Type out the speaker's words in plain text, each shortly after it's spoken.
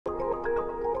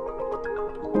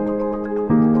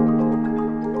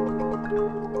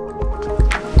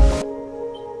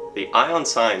The Ion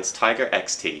Science Tiger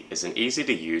XT is an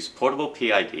easy-to-use portable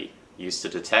PID used to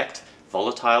detect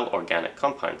volatile organic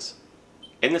compounds.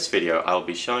 In this video, I will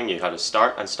be showing you how to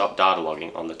start and stop data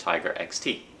logging on the Tiger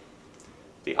XT.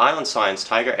 The Ion Science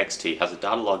Tiger XT has a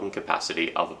data logging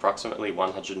capacity of approximately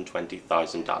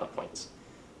 120,000 data points.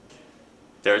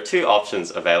 There are two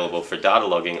options available for data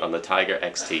logging on the Tiger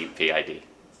XT PID.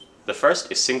 The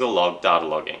first is single log data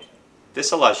logging.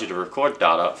 This allows you to record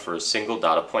data for a single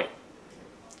data point.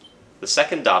 The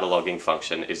second data logging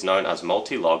function is known as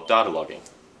multi-log data logging.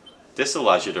 This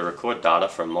allows you to record data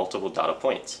from multiple data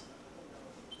points.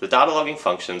 The data logging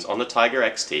functions on the Tiger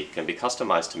XT can be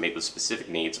customized to meet the specific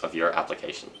needs of your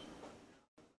application.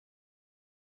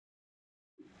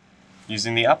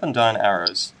 Using the up and down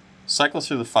arrows, cycle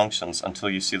through the functions until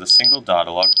you see the single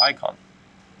data log icon.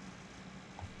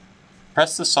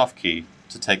 Press the soft key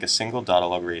to take a single data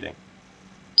log reading.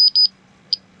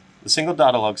 The single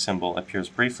data log symbol appears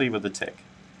briefly with a tick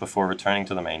before returning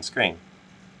to the main screen.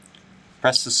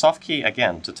 Press the soft key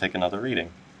again to take another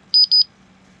reading.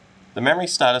 The memory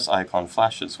status icon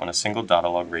flashes when a single data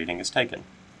log reading is taken.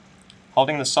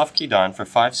 Holding the soft key down for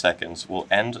 5 seconds will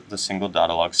end the single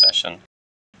data log session.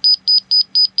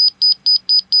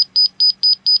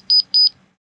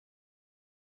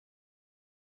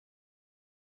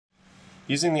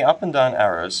 Using the up and down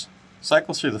arrows,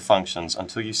 cycle through the functions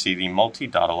until you see the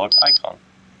multi-data log icon.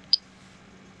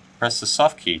 Press the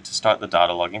soft key to start the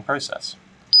data logging process.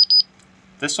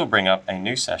 This will bring up a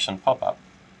new session pop-up.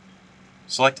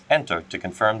 Select Enter to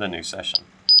confirm the new session.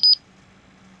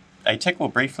 A tick will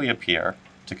briefly appear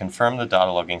to confirm the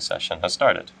data logging session has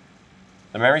started.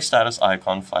 The memory status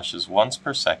icon flashes once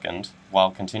per second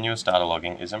while continuous data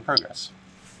logging is in progress.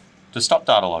 To stop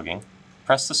data logging,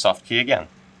 press the soft key again.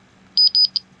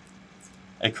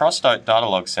 A crossed-out data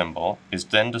log symbol is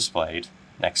then displayed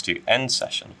next to End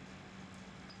Session.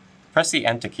 Press the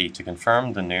Enter key to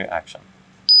confirm the new action.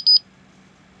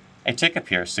 A tick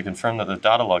appears to confirm that the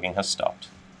data logging has stopped.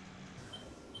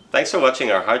 Thanks for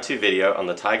watching our how-to video on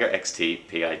the Tiger XT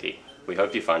PID. We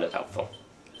hope you found it helpful.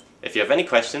 If you have any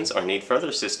questions or need further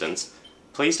assistance,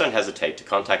 please don't hesitate to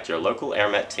contact your local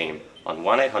AirMet team on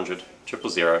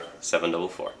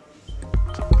 1-800-000-744.